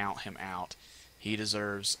count him out. He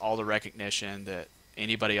deserves all the recognition that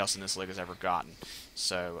anybody else in this league has ever gotten.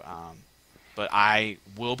 So, but I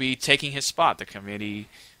will be taking his spot. The committee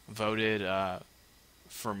voted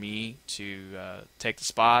for me to take the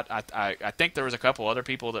spot. I think there was a couple other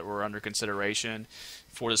people that were under consideration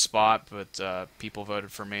for the spot, but people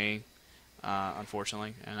voted for me.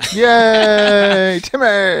 Unfortunately. Yay, Timmy!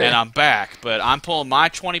 And I'm back, but I'm pulling my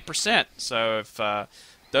 20%. So if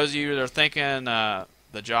those of you that are thinking the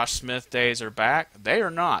Josh Smith days are back, they are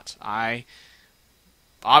not. I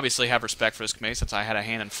obviously have respect for this committee since I had a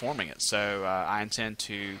hand in forming it. So I intend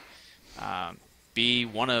to be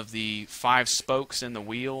one of the 5 spokes in the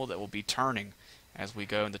wheel that will be turning as we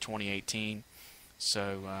go into 2018.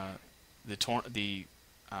 So the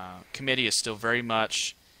committee is still very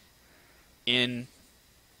much in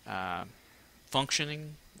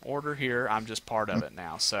functioning order here. I'm just part of it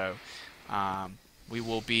now. So we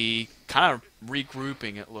will be kind of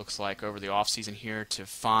regrouping, it looks like, over the off season here to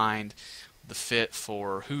find the fit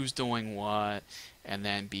for who's doing what, and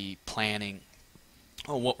then be planning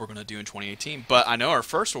on what we're going to do in 2018. But I know our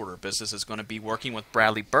first order of business is going to be working with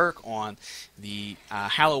Bradley Burke on the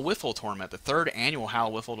Hallowiffle tournament, the third annual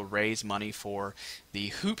Hallowiffle, to raise money for the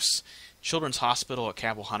Hoops Children's Hospital at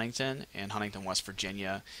Cabell Huntington in Huntington, West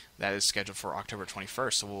Virginia. That is scheduled for October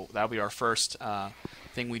 21st. So that'll be our first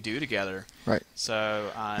thing we do together. Right.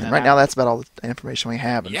 So and right now, that's about all the information we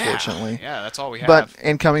have, unfortunately. Yeah, that's all we have. But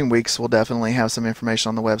in coming weeks, we'll definitely have some information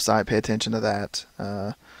on the website. Pay attention to that.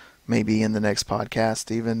 Maybe in the next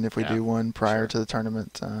podcast, even if we do one prior to the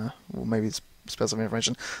tournament, we'll maybe specify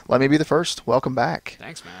information. Let me be the first. Welcome back.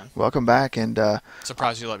 Thanks, man. Welcome back. And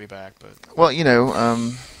surprised you let me back, but well,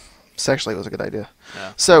 sexually it was a good idea.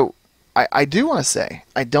 Yeah. So I do want to say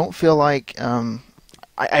I don't feel like I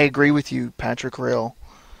agree with you, Patrick Rill.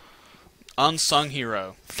 Unsung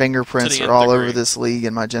hero. Fingerprints are all over this league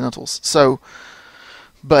and my genitals. So.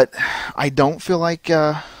 But I don't feel like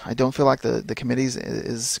the committee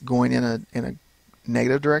is going in a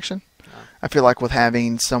negative direction. No. I feel like with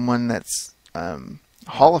having someone that's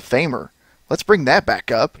Hall of Famer, let's bring that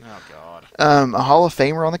back up. Oh God. A Hall of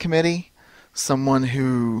Famer on the committee, someone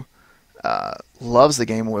who loves the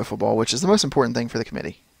game of wiffle ball, which is the most important thing for the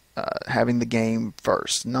committee. Having the game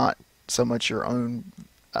first, not so much your own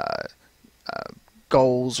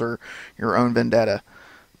goals or your own vendetta.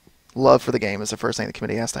 Love for the game is the first thing the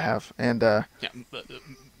committee has to have, and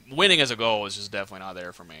winning as a goal is just definitely not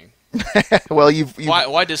there for me. Well,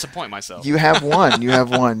 why disappoint myself? You have one. You have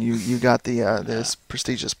one. You got the this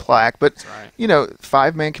prestigious plaque, but that's right.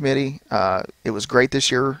 5-man committee. It was great this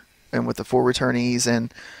year, and with the 4 returnees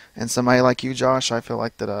and somebody like you, Josh, I feel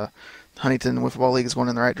like that Huntington Wiffle Ball League is going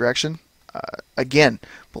in the right direction. Again,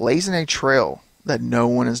 blazing a trail that no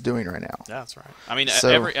one is doing right now. Yeah, that's right. I mean,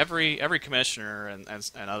 every commissioner and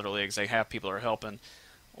other leagues, they have people who are helping.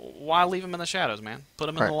 Why leave them in the shadows, man? Put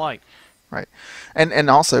them in the light. Right. And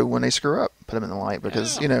also when they screw up, put them in the light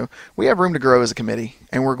because we have room to grow as a committee,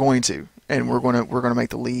 and we're going to, and we're going to make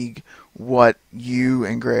the league what you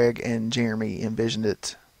and Greg and Jeremy envisioned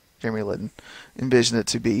it. Jeremy Liddon envisioned it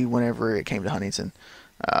to be whenever it came to Huntington.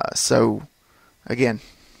 So, again,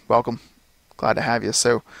 welcome. Glad to have you.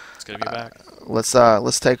 So. It's good to be back.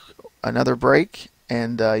 Let's take another break,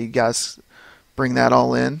 and you guys bring that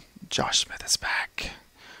all in. Josh Smith is back.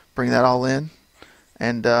 Bring that all in,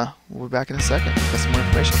 and we'll be back in a second. Got some more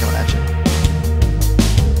information coming at you.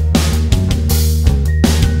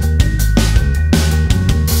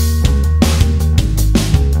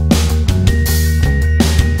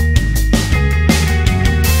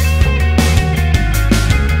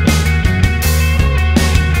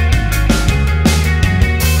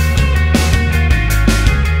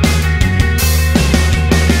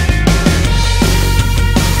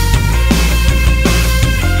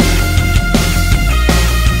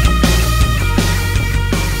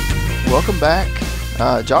 Welcome back,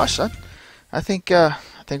 Josh. I think we're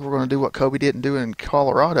going to do what Kobe didn't do in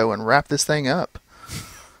Colorado and wrap this thing up.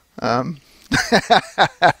 Wow!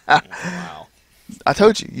 I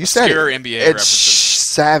told you. You said Obscure it. NBA It's references.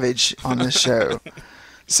 savage on this show.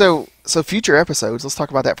 So future episodes. Let's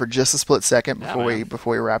talk about that for just a split second before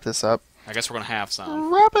we wrap this up. I guess we're going to have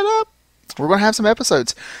some. Wrap it up. We're going to have some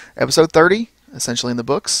episodes. Episode 30, essentially in the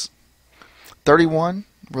books. 31,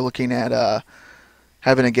 we're looking at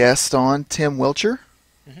having a guest on, Tim Wilcher,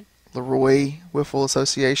 Leroy Wiffle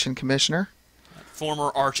Association Commissioner.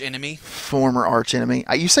 Former arch enemy.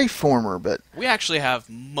 You say former, but... We actually have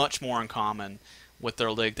much more in common with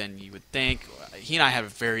their league than you would think. He and I had a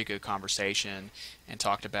very good conversation and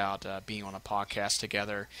talked about being on a podcast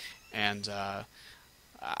together. And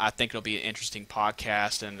I think it'll be an interesting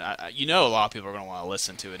podcast. And a lot of people are going to want to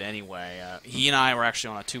listen to it anyway. He and I were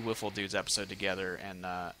actually on a Two Wiffle Dudes episode together, and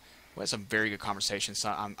we had some very good conversations. So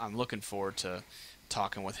I'm looking forward to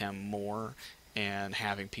talking with him more and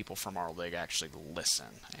having people from our league actually listen.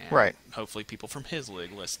 And right. Hopefully people from his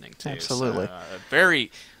league listening too. Absolutely. So, very,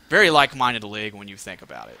 very like-minded league when you think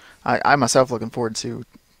about it. I myself looking forward to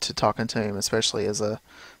talking to him, especially as a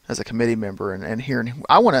committee member and hearing.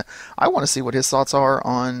 I want to see what his thoughts are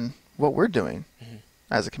on what we're doing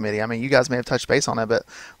as a committee. I mean, you guys may have touched base on it, but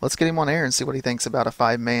let's get him on air and see what he thinks about a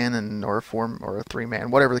 5-man or a 4 or a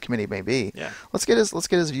 3-man, whatever the committee may be. Yeah. Let's get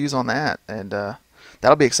his views on that, and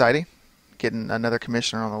that'll be exciting. Getting another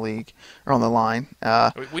commissioner on the league or on the line.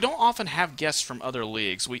 We don't often have guests from other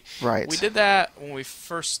leagues. We did that when we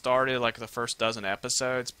first started, like the first dozen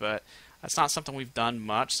episodes, but that's not something we've done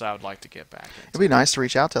much. So I would like to get back into. It'd be nice to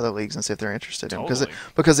reach out to other leagues and see if they're interested in Totally.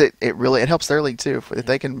 because it really helps their league too. If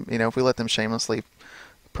they can, if we let them shamelessly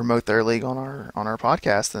promote their league on our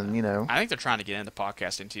podcast, then I think they're trying to get into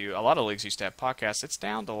podcasting too. A lot of leagues used to have podcasts. It's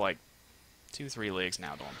down to like 2-3 leagues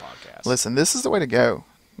now doing podcasts. Listen, this is the way to go.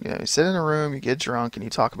 You sit in a room, you get drunk, and you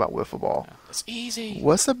talk about wiffle ball. Yeah, it's easy.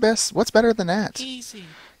 What's better than that? Easy.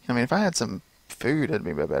 I mean, if I had some food, it'd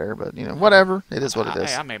be better, but, whatever. It is what it is.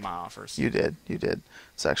 Hey, I made my offers. You did,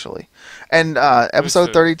 sexually. And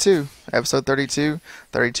episode 32,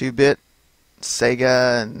 32-bit,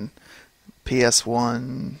 Sega and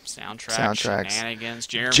PS1 soundtracks, shenanigans.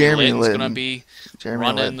 Jeremy Litton's Litton. going to be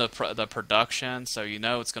running the production, so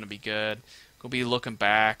it's going to be good. We'll be looking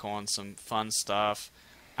back on some fun stuff.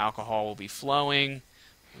 Alcohol will be flowing.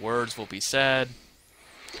 Words will be said.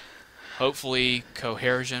 Hopefully,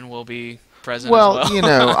 cohesion will be present as well.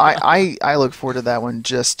 I look forward to that one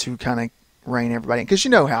just to kind of rein everybody in, because you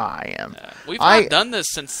know how I am. We've not done this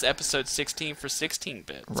since episode 16 for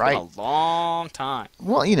 16-bit. It's been a long time.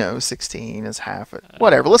 Well, 16 is half it.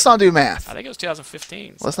 Whatever. Let's not do math. I think it was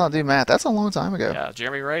 2015. Let's not do math. That's a long time ago. Yeah,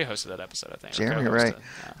 Jeremy Ray hosted that episode, I think. Jeremy Ray.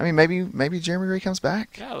 Yeah. I mean, maybe Jeremy Ray comes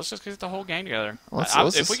back. Yeah, let's just get the whole gang together.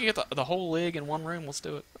 If we can get the whole league in one room, let's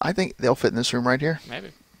do it. I think they'll fit in this room right here. Maybe.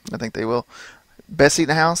 I think they will. Best seat in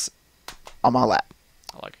the house, on my lap.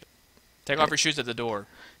 I like it. Take off your shoes at the door.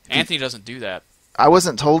 Anthony doesn't do that. I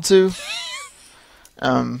wasn't told to,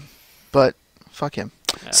 but fuck him.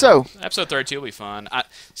 Yeah. So episode 32 will be fun.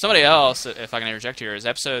 Somebody else, if I can interject here, is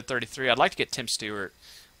episode 33. I'd like to get Tim Stewart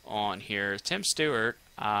on here. Tim Stewart,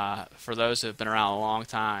 for those who have been around a long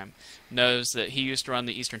time, knows that he used to run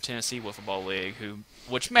the Eastern Tennessee Wiffle Ball League,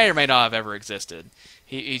 which may or may not have ever existed.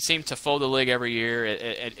 He seemed to fold the league every year.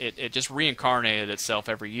 It just reincarnated itself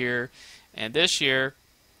every year, and this year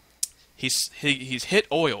he's hit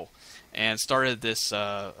oil and started this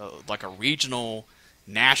like a regional,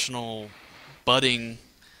 national, budding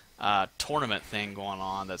tournament thing going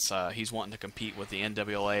on. That's he's wanting to compete with the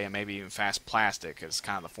NWLA and maybe even Fast Plastic is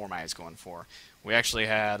kind of the format he's going for. We actually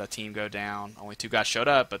had a team go down. Only 2 guys showed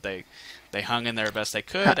up, but they hung in there the best they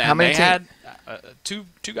could. How many had two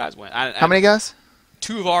guys went. How many guys?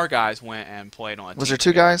 2 of our guys went and played on a team. Was there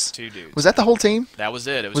 2 guys? 2 dudes. Was that the whole team? That was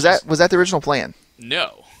it. Was that the original plan?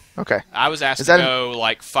 No. Okay. I was asked to go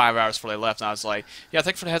like 5 hours before they left, and I was like, "Yeah,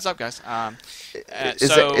 thanks for the heads up, guys."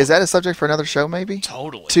 Is that a subject for another show? Maybe.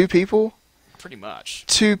 Totally. 2 people. Pretty much.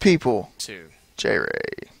 2 people. 2. J Ray.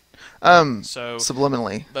 So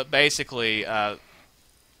subliminally. But basically,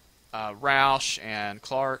 Roush and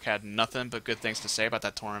Clark had nothing but good things to say about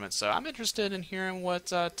that tournament. So I'm interested in hearing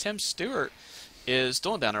what Tim Stewart is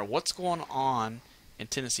doing down there. What's going on in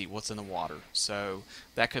Tennessee? What's in the water? So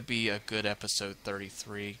that could be a good episode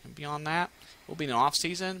 33. And beyond that, we'll be in the off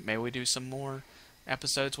season. Maybe we do some more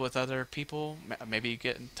episodes with other people. Maybe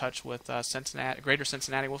get in touch with Greater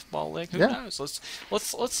Cincinnati Wiffle Ball League. Who knows?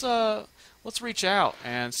 Let's reach out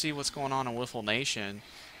and see what's going on in Wiffle Nation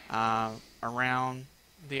around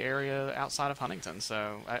the area outside of Huntington.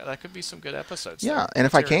 So that could be some good episodes. Yeah, and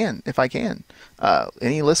if I can,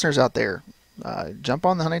 any listeners out there, jump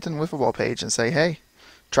on the Huntington Wiffle Ball page and say, hey,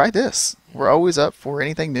 try this. We're always up for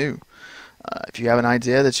anything new. If you have an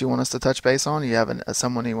idea that you want us to touch base on, you have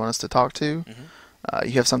someone you want us to talk to,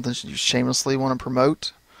 you have something you shamelessly want to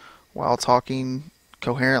promote while talking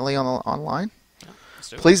coherently online,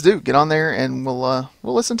 please do. Get on there and we'll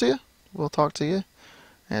listen to you. We'll talk to you.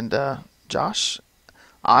 And Josh,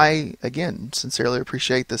 I, again, sincerely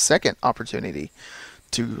appreciate the second opportunity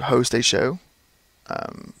to host a show.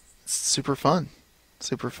 Super fun.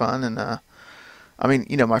 And, I mean,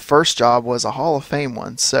 my first job was a Hall of Fame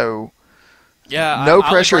one, so yeah, no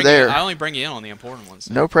pressure there. I only bring you in on the important ones.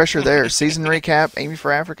 No pressure there. Season recap, Amy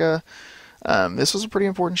for Africa. This was a pretty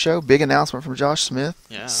important show. Big announcement from Josh Smith.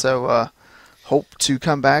 Yeah. So, hope to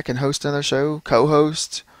come back and host another show,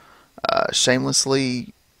 co-host,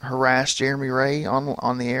 shamelessly harass Jeremy Ray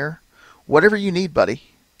on the air. Whatever you need, buddy.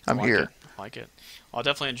 I'm here. I like it. I'll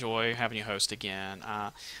definitely enjoy having you host again.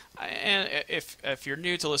 And if you're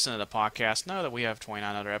new to listening to the podcast, know that we have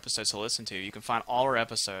 29 other episodes to listen to. You can find all our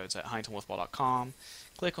episodes at HuntingtonWiffleBall.com.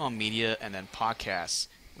 Click on Media and then Podcasts.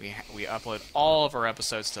 We upload all of our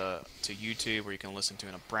episodes to YouTube, where you can listen to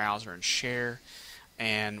in a browser and share.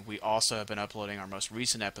 And we also have been uploading our most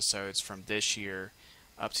recent episodes from this year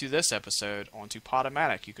up to this episode onto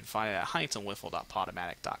Podomatic. You can find it at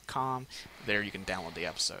huntingtonwiffle.podomatic.com. There you can download the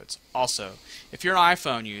episodes. Also, if you're an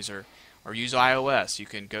iPhone user or use iOS, you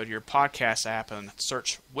can go to your podcast app and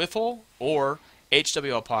search Wiffle or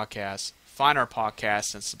HWL Podcast. Find our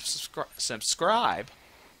podcast and subscribe.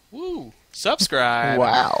 Woo! Subscribe.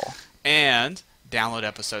 Wow. And download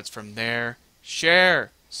episodes from there.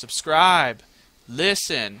 Share. Subscribe.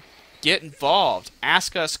 Listen. Get involved.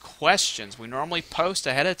 Ask us questions. We normally post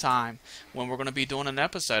ahead of time when we're going to be doing an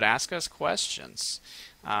episode. Ask us questions.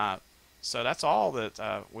 So that's all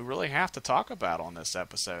that we really have to talk about on this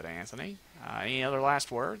episode, Anthony. Any other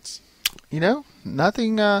last words?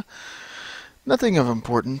 Nothing. Nothing of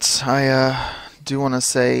importance. I do want to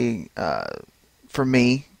say, for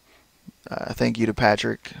me, thank you to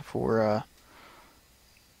Patrick for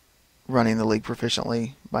running the league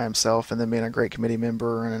proficiently by himself, and then being a great committee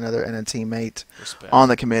member and a teammate Respect. on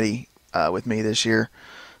the committee with me this year.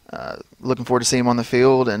 Looking forward to seeing him on the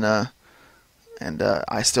field, and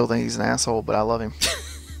I still think he's an asshole, but I love him.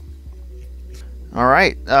 All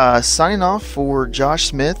right, signing off for Josh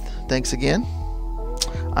Smith. Thanks again.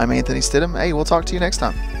 I'm Anthony Stidham. Hey, we'll talk to you next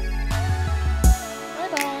time.